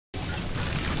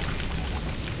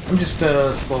I'm just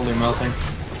slowly melting.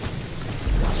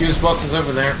 Fuse box is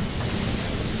over there.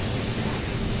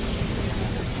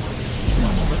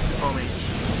 Lift it for me.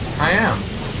 I am.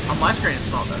 On my screen it's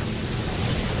not though.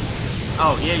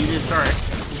 Oh, yeah, you did, sorry.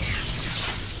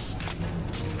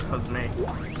 That was me.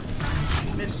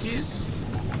 Medkits.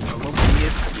 I love the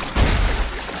gift.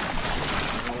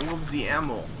 I love the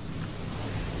ammo.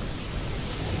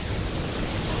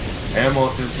 Ammo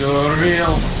to do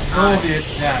real Soviet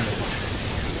damage.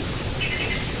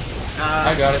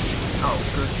 I got it. Oh,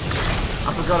 good.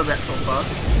 I forgot about so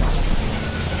fast.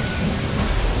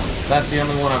 That's the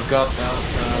only one I've got though,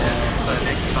 so... Yeah, so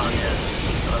next time, yeah.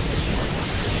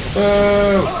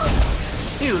 Boo!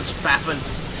 He was fapping.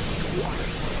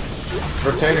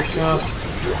 Rotator cuff.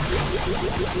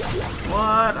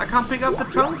 What? I can't pick up the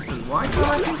tungsten. Why can't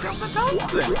I pick up the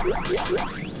tungsten?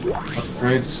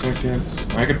 Upgrade circuits.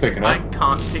 I can pick it I up.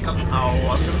 can't pick up. Oh,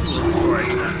 I'm gonna look for it.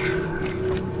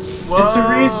 It's a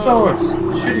resource.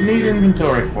 Shouldn't need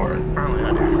inventory for it. Apparently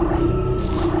I do.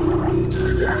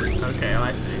 Okay,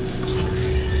 I see.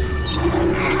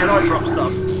 How do I drop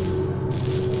stuff?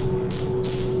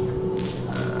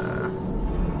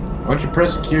 Why don't you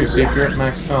press Q, see if you're at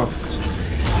max health. I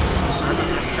don't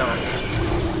know.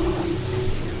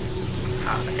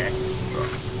 Ah, okay.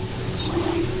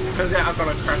 Turns out I've got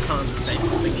a crap ton of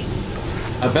stasis thingies.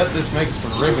 I bet this makes for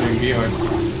riveting viewing.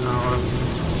 Oh,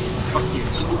 fuck you.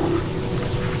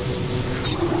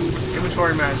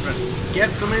 Inventory management. Get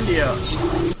some India.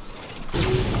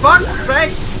 Fuck's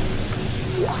sake!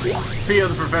 Fear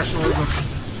the professionalism.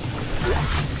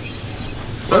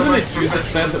 So Wasn't it you that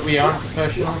said that we are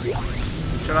professionals?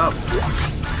 Shut up.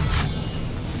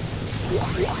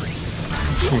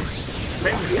 Jeez.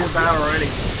 Make me feel bad already. I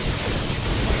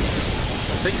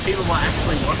think people might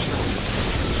actually watch this.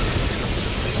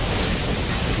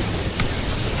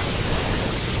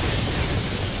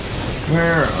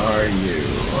 Where are you?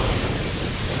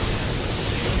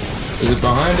 Is it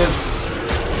behind us?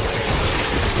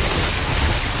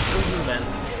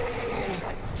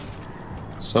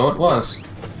 So it was.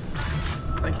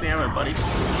 Thanks for the ammo, buddy.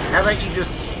 How about you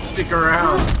just stick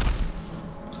around?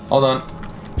 Hold on.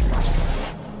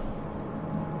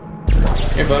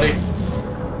 Hey, buddy.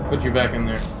 Put you back in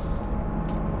there.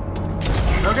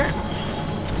 Okay.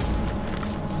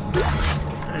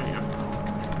 There we go.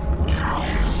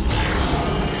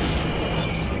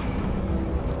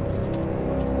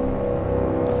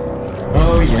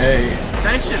 Oh, yay.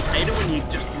 Don't you just hate it when you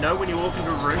just know when you walk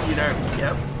into a room, you know,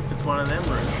 yep, it's one of them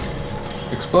rooms.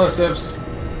 Explosives.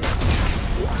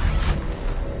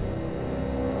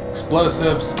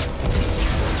 Explosives.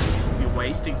 You're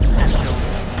wasting potential.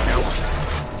 Help.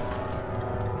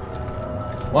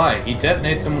 Why? He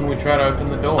detonates them when we try to open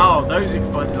the door. Oh, those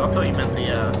explosives. I thought you meant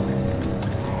the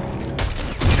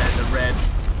red.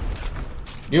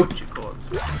 Yep. What you call it.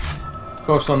 Of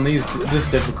course, on this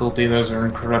difficulty, those are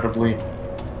incredibly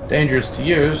dangerous to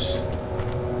use.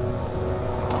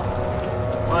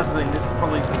 Well, that's the thing. This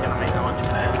probably isn't going to make that much of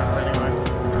an difference anyway.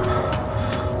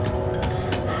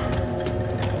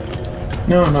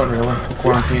 No, not really. The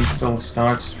quarantine still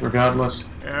starts, regardless.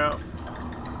 Yeah.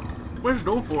 Where's the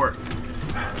door for it?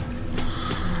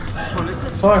 This one is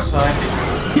it? Far side.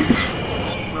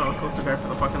 No, of course I go for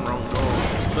the fucking wrong door.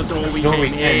 The door It's we the door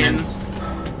came in.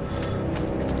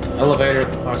 Elevator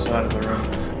at the far side of the room.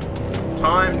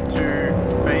 Time to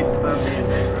face the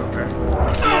music. Okay.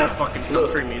 Yeah, fucking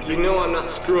country music. You know I'm not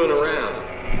screwing around.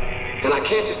 And I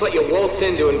can't just let you waltz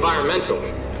into environmental.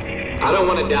 I don't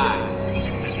want to die.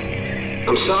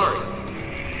 I'm sorry.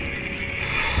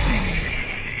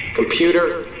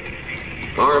 Computer,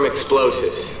 arm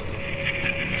explosives.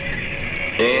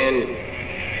 And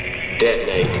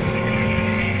detonate.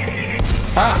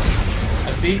 Ha! I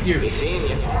beat you. Be seeing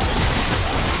you.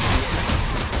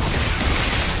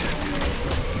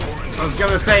 I was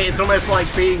gonna say, it's almost like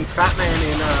being Fat Man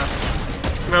in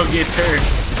Metal Gear 2.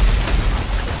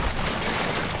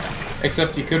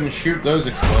 Except you couldn't shoot those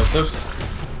explosives.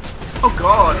 Oh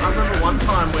god, I remember one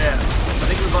time where, I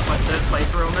think it was like my third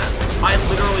playthrough on that, I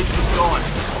literally forgot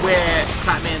where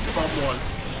Fat Man's bomb was.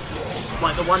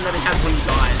 Like the one that he had when he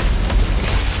died.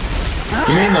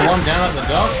 You mean the one down at the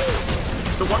dock?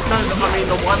 The one, no, I mean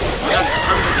the one that's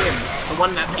under him. The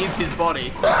one that is his body.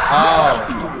 Oh.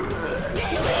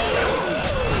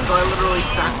 So I literally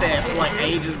sat there for like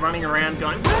ages running around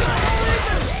going, where is it?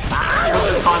 All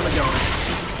the time ago.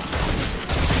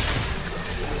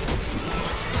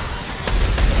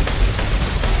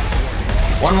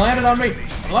 One landed on me!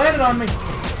 Landed on me!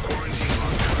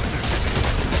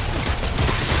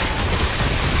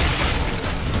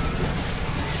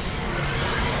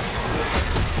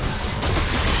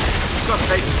 Got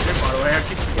stations sorry, I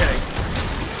keep forgetting.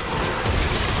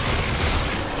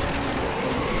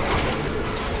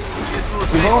 It's useful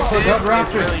as We've this also is, got it's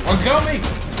raptors. really- One's got me!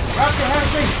 Raptor has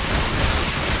me!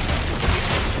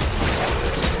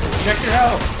 Check your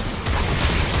health.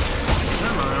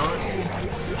 Never mind.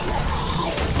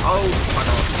 Oh, my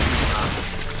God.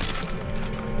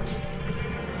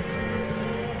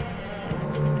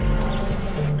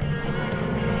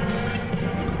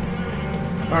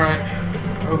 Alright.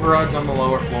 Override's on the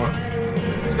lower floor.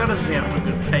 It's got to have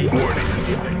a good taste.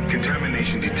 Warning.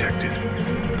 Contamination detected.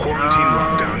 Quarantine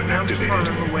lockdown I'm just trying activated.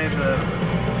 to remember where the...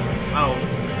 Oh,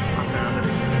 I found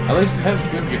it. At least it has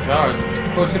good guitars. It's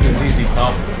closer to ZZ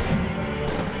Top.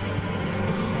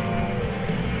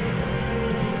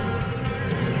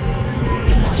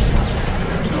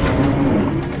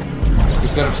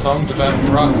 Instead of songs about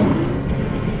drugs.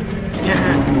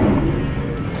 Yeah.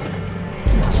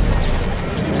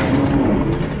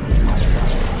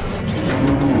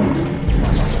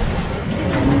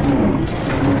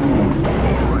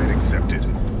 Override accepted.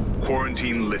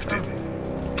 Quarantine lifted.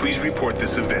 Please report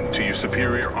this event to your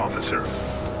superior officer.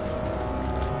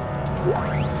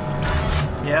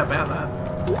 Yeah, about that.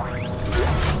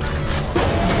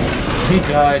 He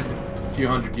died a few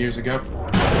hundred years ago.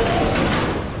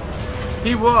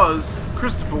 He was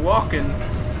Christopher Walken.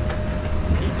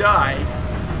 He died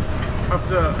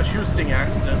after a shoe-sting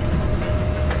accident.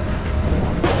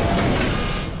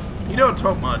 You don't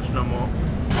talk much no more.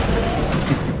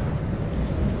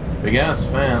 Big ass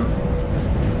fan.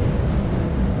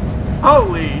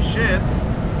 Holy shit!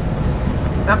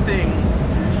 That thing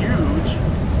is huge.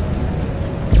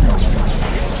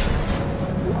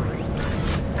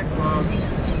 Next log.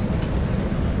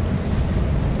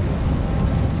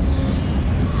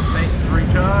 Thanks to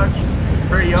recharge.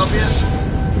 Pretty obvious.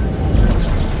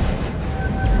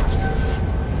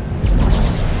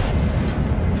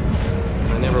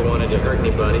 I never wanted to hurt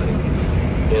anybody.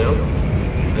 You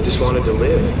know? I just wanted to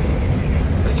live.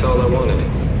 That's all I wanted.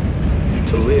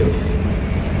 To live.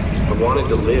 I wanted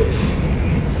to live.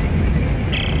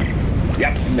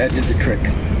 Yep, that did the trick.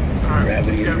 Alright,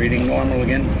 let's Gravity go. is reading normal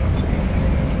again.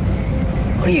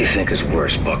 What do you think is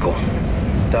worse, Buckle?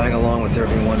 Dying along with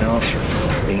everyone else,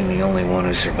 or being the only one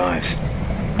who survives?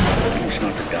 It's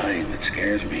not the dying that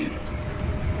scares me.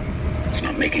 It's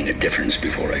not making a difference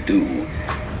before I do.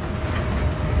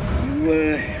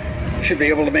 You should be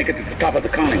able to make it to the top of the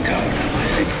conning tower now, I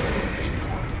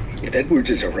think. If Edwards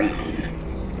is around,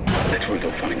 that's where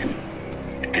they'll find him.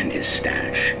 And his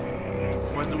stash.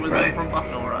 Where's the wisdom Right. from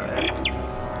Bucknell right there?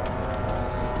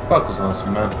 Buckle's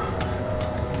awesome, man.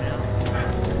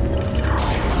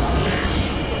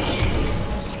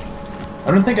 I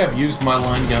don't think I've used my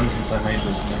line gun since I made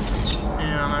this thing.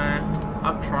 Yeah, I know.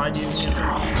 I've tried using it.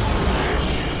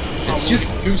 It's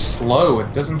just too slow.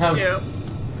 It doesn't have. Yeah.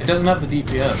 It doesn't have the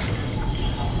DPS.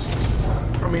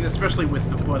 I mean, especially with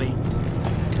the bloody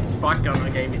spike gun I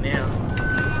gave you now.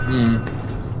 Hmm.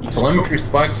 You just Telemetry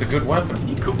spike's a good weapon.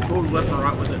 You cook fools left and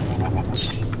right with it.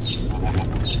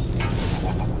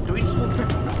 Do we just want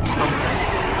to...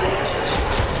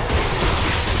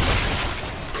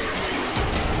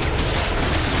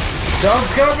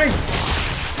 Dog's got me!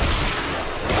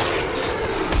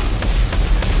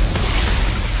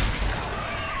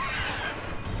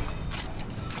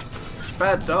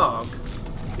 Bad dog.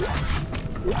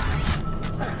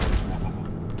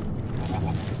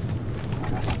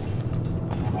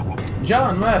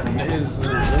 John Madden is a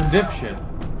dipshit.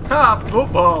 Ha!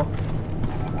 Football!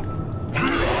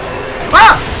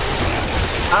 Ah!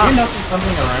 Are you knocking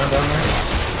something around down there?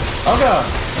 Oh god!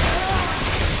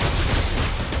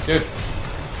 Dude,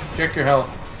 check your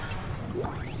health.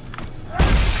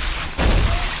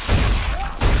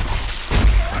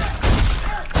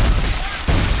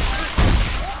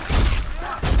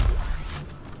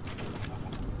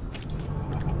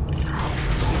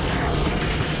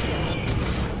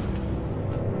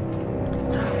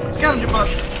 Scavenger bug!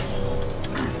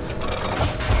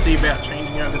 See about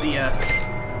changing over the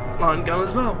line gun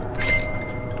as well.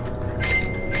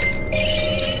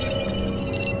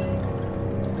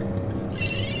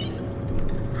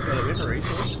 Got a bit of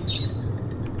resource.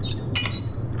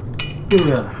 Yeah.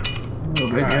 A little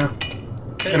bit, Alright.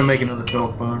 yeah. Gonna make another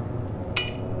dog bar.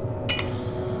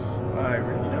 I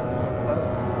really don't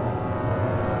know.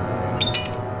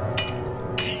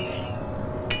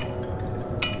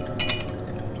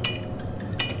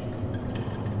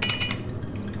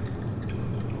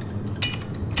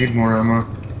 Need more ammo.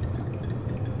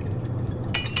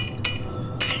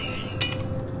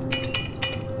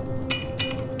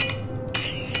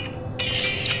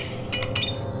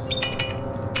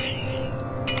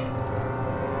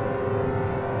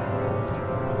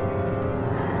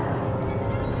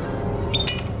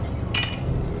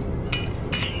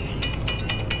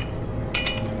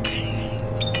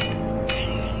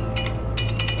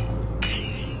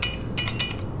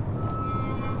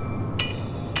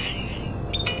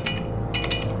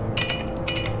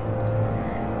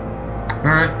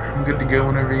 Alright, I'm good to go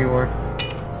whenever you are.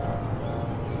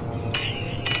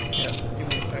 Yeah, give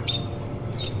me a sec.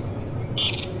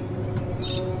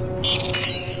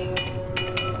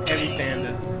 Heavy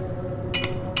standard.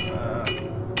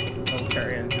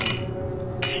 Military engine.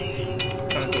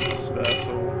 Chemical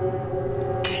dispersal.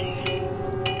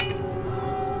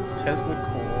 Tesla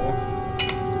core.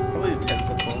 Probably the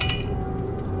Tesla core.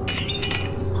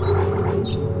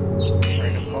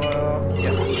 Rate of fire.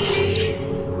 Yep.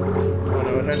 Oh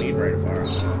no, I don't need rate of fire.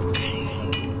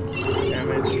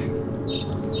 Damage.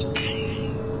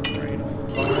 Rate of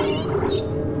fire.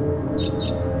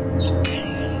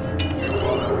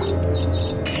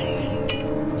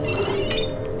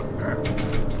 Alright.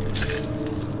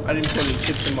 I didn't put any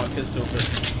chips in my pistol, but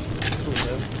it's all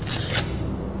good.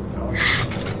 Oh.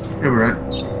 You're right.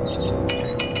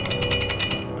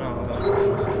 Oh, that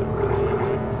was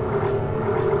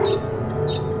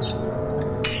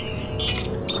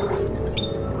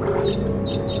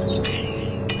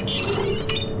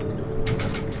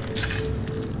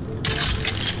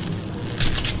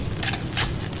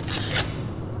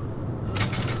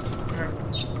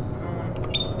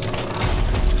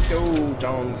let's go,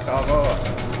 John Carver.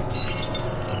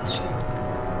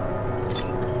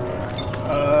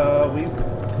 We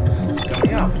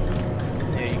going up.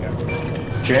 There you go.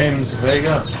 James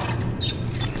Vega.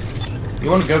 You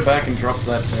want to go back and drop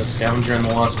that scavenger in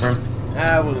the last room?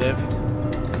 We'll live.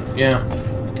 Yeah,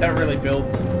 Don't really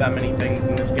build that many things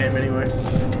in this game anyway.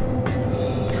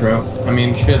 true. I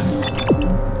mean, shit.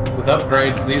 With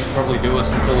upgrades, these probably do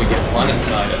us until we get one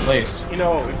inside, at least. You know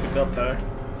what we forgot though?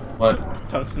 But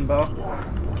Tungsten bar.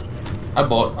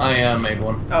 I made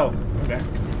one. Oh, okay.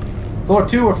 Floor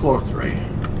 2 or floor 3?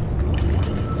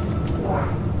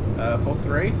 Floor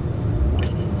 3?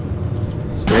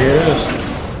 3 it is.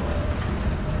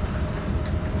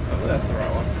 Oh, that's the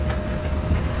right one.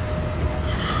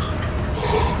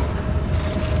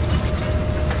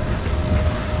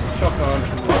 Shotgun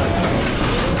from lunch.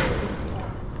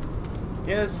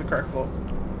 Yeah, this is the correct floor.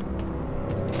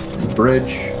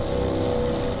 Bridge.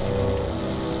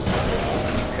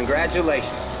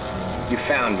 Congratulations. You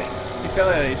found me. You fell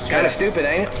out of his Kind of chair. stupid,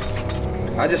 ain't it?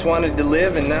 I just wanted to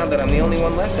live, and now that I'm the only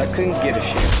one left, I couldn't give a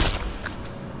shit.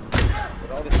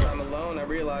 With all this time alone, I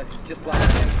realized, just like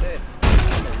Sam said,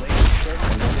 I'm a lazy prick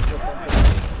and never feel comfortable.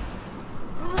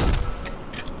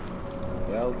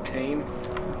 Well, team,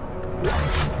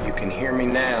 you can hear me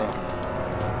now.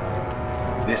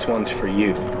 This one's for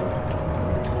you.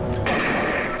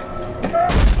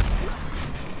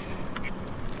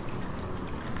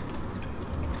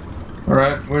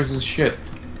 Alright, where's his shit?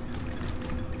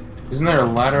 Isn't there a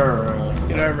ladder or a...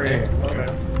 Get over here. Hey. Okay.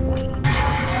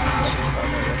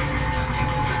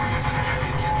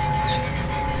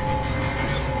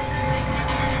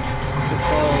 This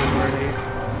ball is ready.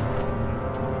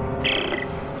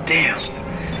 Damn.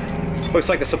 Looks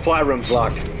like the supply room's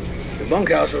locked. The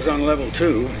bunkhouse was on level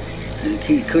 2. The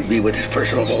key could be with his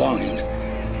personal belongings.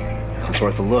 It's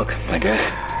worth a look, I guess.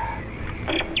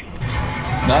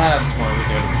 That's why we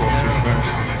go to floor 2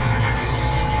 first.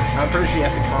 I'm pretty sure you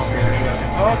have to come up here anyway.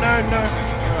 Oh, no, no.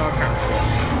 Oh, okay.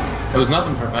 There was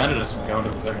nothing prevented us from going to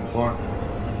the second floor.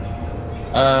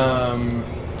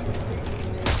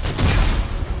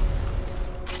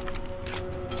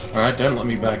 Alright, don't let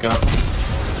me back up.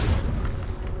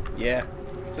 Yeah.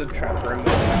 It's a trap room.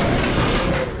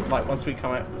 Like, once we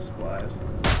come out with the supplies.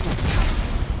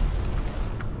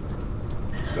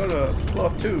 Let's go to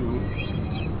floor 2.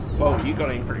 Whoa, you got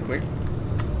in pretty quick.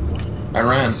 I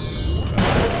ran.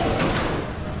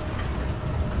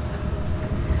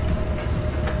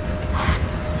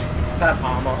 That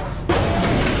armor.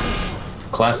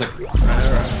 Classic.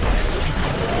 Alright.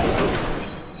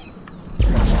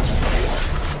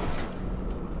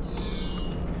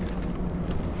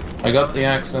 I got the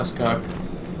access card.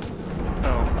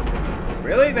 Oh.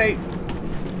 Really?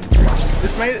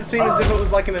 This made it seem as if it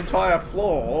was like an entire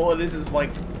floor. All it is like...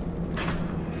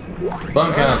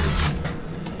 Bunkhouses.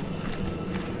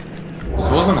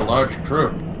 This wasn't a large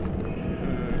crew.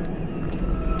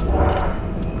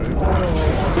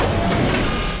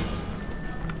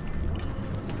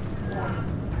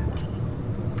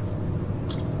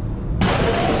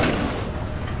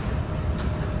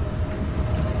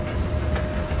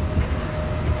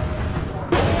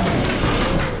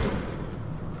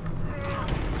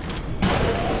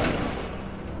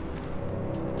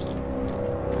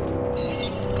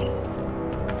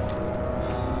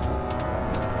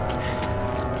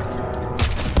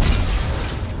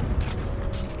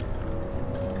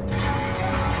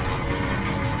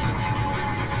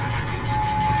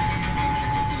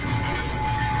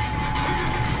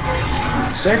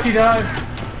 Safety dive!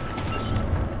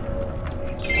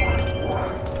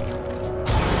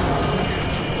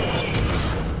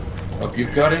 Hope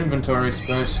you've got inventory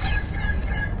space.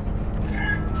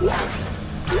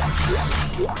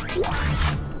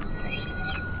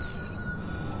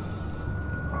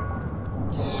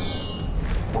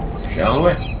 Shall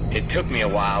we? It took me a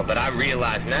while, but I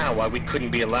realize now why we couldn't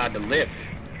be allowed to live.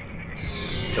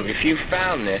 So if you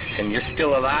found this and you're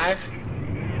still alive,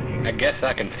 I guess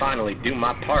I can finally do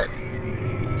my part.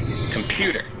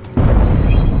 Computer,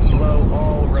 blow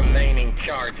all remaining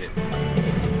charges.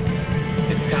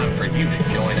 It's time for you to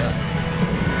join us.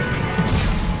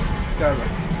 This guy's a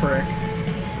prick.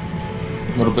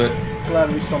 A little bit.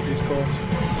 Glad we stomped his corpse.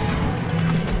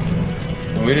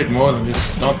 We did more than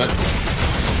just stomp it.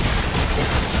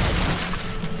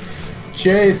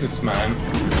 Jesus, man.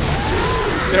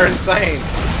 They're insane.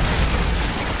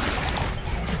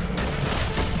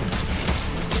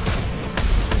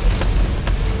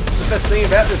 The best thing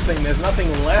about this thing, there's nothing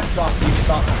left after you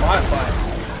start the fight.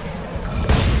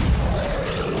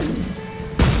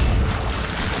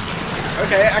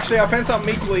 Okay, actually I found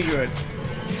something equally good.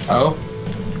 Oh?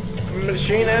 A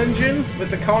machine engine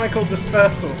with the conical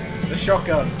dispersal. The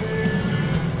shotgun.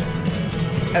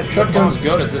 As Shotgun's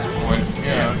good at this point,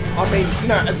 yeah. I mean,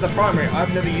 no, as the primary.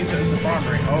 I've never used it as the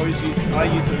primary. I use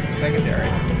it as the secondary.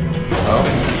 Oh?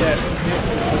 Yeah, this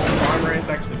as the primary. It's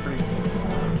actually pretty.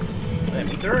 Let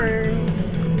me through.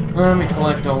 Let me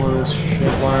collect all of this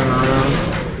shit lying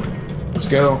around. Let's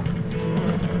go.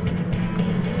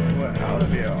 We're out of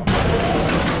here.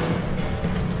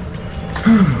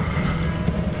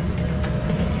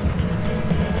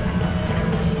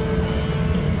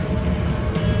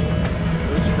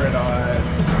 Red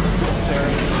eyes,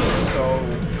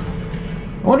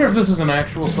 I wonder if this is an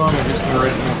actual song or just an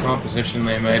original composition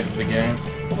they made for the game.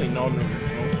 Probably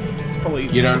non-original. It's probably...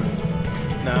 You don't...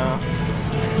 Nah.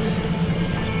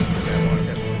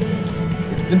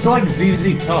 It's like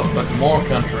ZZ Top, but more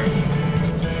country.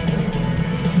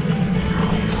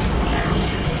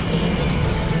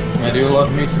 I do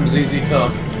love me some ZZ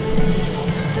Top.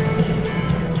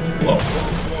 Whoa.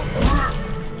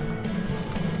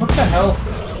 What the hell?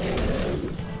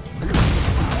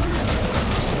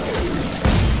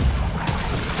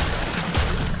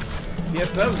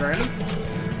 Yes, that was random.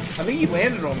 I think he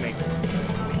landed on me.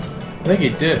 I think he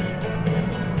did.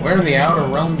 Where in the outer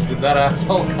realms did that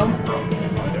asshole come from? I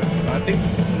don't know. I think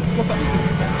it's got something to do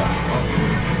with that as well.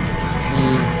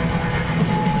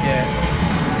 Yeah.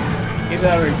 He's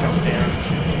already jumped down.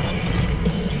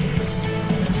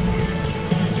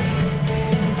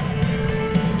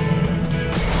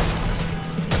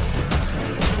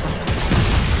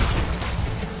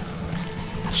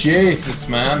 Jesus,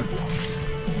 man.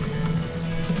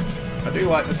 I do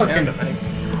like the sound it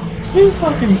makes. You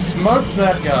fucking smoked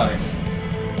that guy.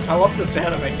 I love the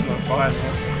sound it makes when I fire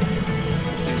now.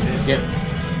 Yep.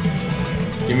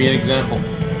 Give me an example.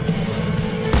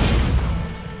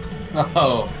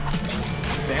 Oh.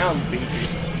 Sound beefy.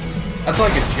 That's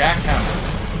like a jackhammer.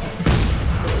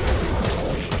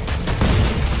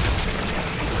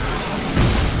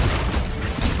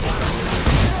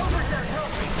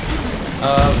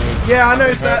 Yeah, I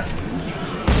noticed that.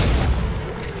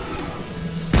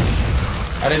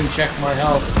 I didn't check my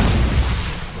health.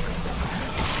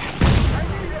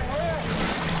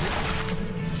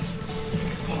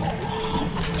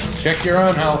 Check your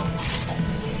own health.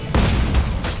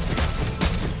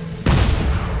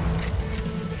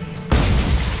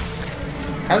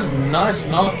 Has nice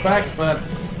knockback, but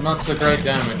not so great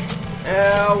damage.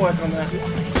 Yeah, I'll work on that.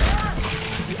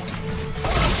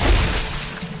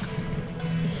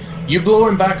 You blew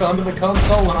him back onto the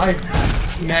console and I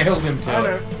nailed him to I it.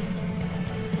 know.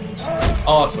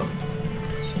 Awesome.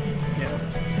 Yeah.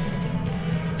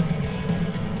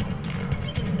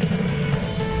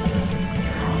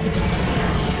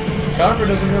 Carver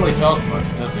doesn't really talk much,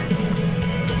 does he?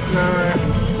 No.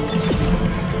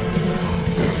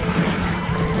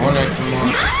 One extra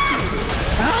more.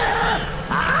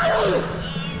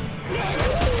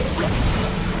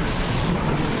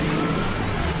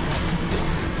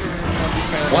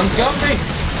 One's got me!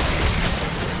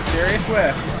 Serious?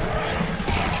 Where?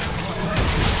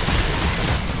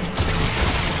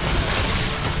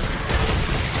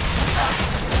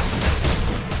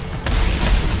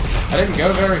 I didn't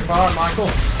go very far, Michael.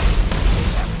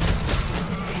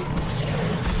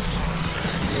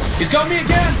 He's got me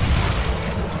again!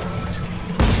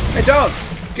 Hey dog!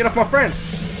 Get off my friend!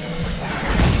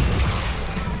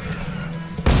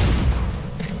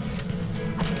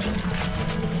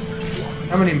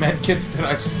 How many medkits did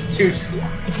I just use?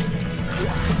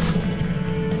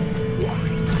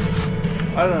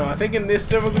 I don't know, I think in this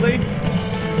difficulty,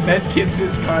 medkits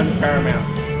is kind of paramount.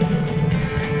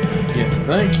 You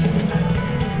think?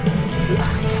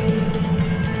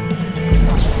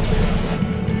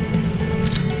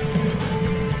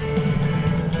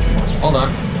 Hold on.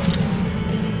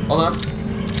 Hold on.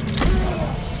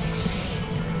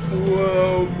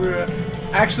 Whoa, bruh.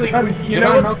 Actually, you Did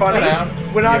know I what's knock funny? that out?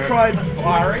 When I Yeah. tried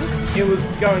firing, it was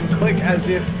going click as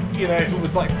if, you know, it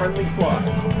was like friendly fire.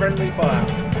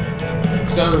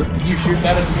 So, did you shoot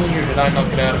that at me, or did I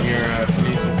knock it out of your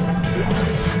kinesis?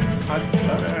 I don't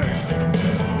know.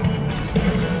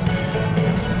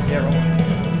 Yeah, wrong.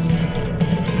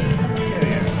 There we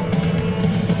go.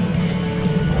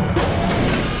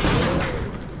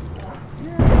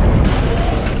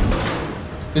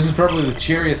 This is probably the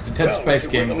cheeriest Dead Well, Space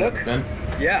look, game has look. ever been.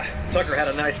 Yeah, Sucker had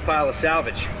a nice pile of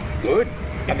salvage. Good.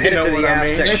 I'm you headed know to what the I aft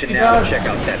mean. section If he now to does. check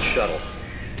out that shuttle.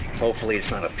 Hopefully it's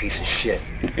not a piece of shit.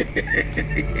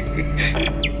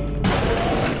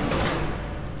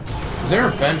 Is there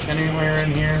a bench anywhere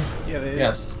in here? Yeah, there is.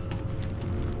 Yes.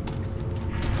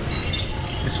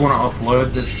 Just want to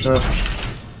offload this stuff.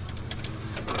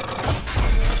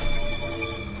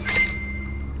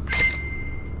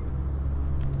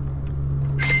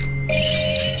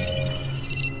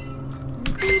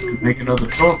 Make another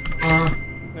truck.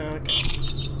 Okay.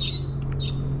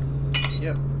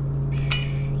 Yep.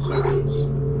 Seconds.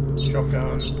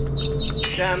 Shotgun.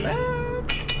 Damage.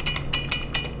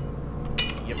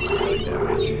 Yep, really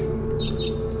damage.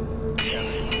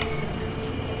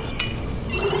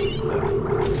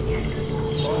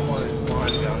 All I want is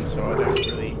mine gun, so I don't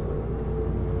really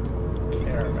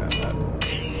care about that all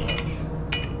too much.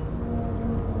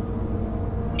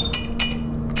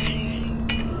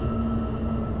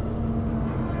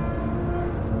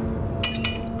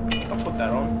 I'll put that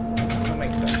on. That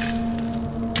makes sense.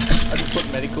 I just put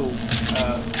medical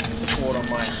support on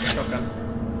my shotgun.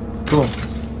 Cool.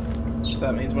 So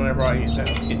that means whenever I use that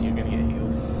kit, you're gonna get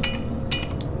healed.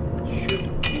 Should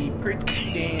be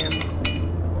pretty damn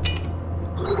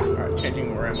cool. Alright,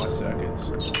 changing around my circuits.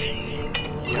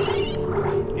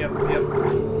 Yep.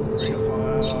 Ring of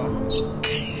fire.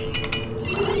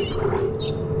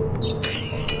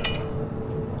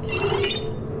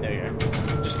 There you go.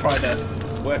 Just try to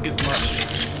work as much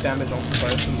damage onto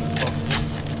both of them as possible.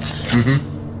 Mm-hmm.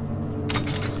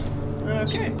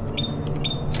 Okay.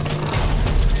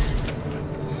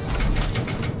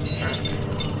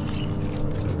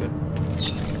 So good.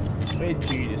 Where do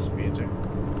you disappear to?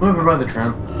 Over by the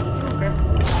tram. Okay.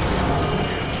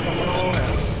 Coming on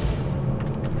out.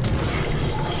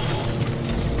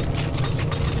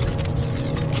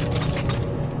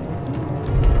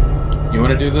 You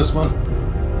want to do this one?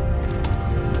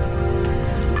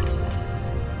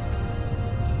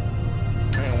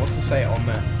 Hang on, what's it say on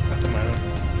there at the moment?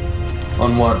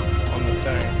 On what? On the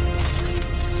thing.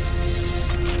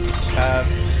 Tab.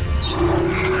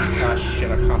 Ah shit,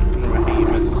 I can't remember how you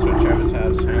meant to switch over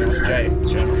tabs. Hang on, J for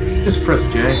general. Just press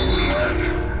J.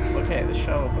 Okay, the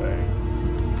shuttle bay.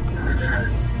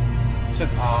 It said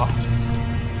aft.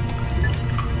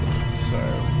 So,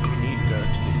 we need to go to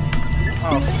the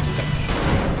aft section.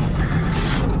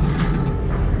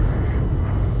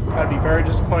 That'd be a very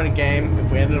disappointing game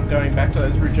if we ended up going back to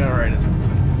those regenerators.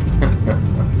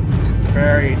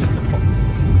 Very disappointing.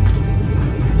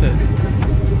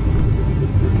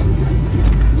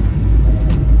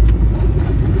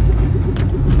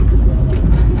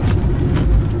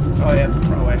 Oh yeah,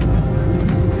 right away.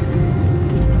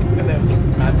 And there was a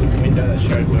massive window that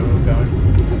showed where we were going.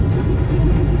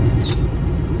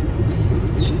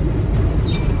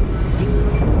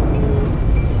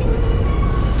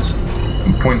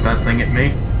 Point that thing at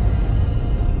me.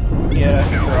 Yeah,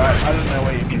 you're right. I don't know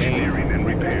what you mean. Engineering and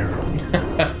repair.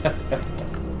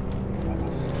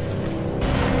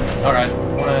 Alright,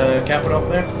 wanna cap it off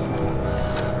there?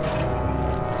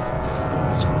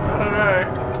 I don't know.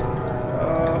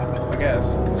 I guess.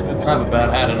 It's a good It's not a bad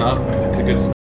hat enough. It's a good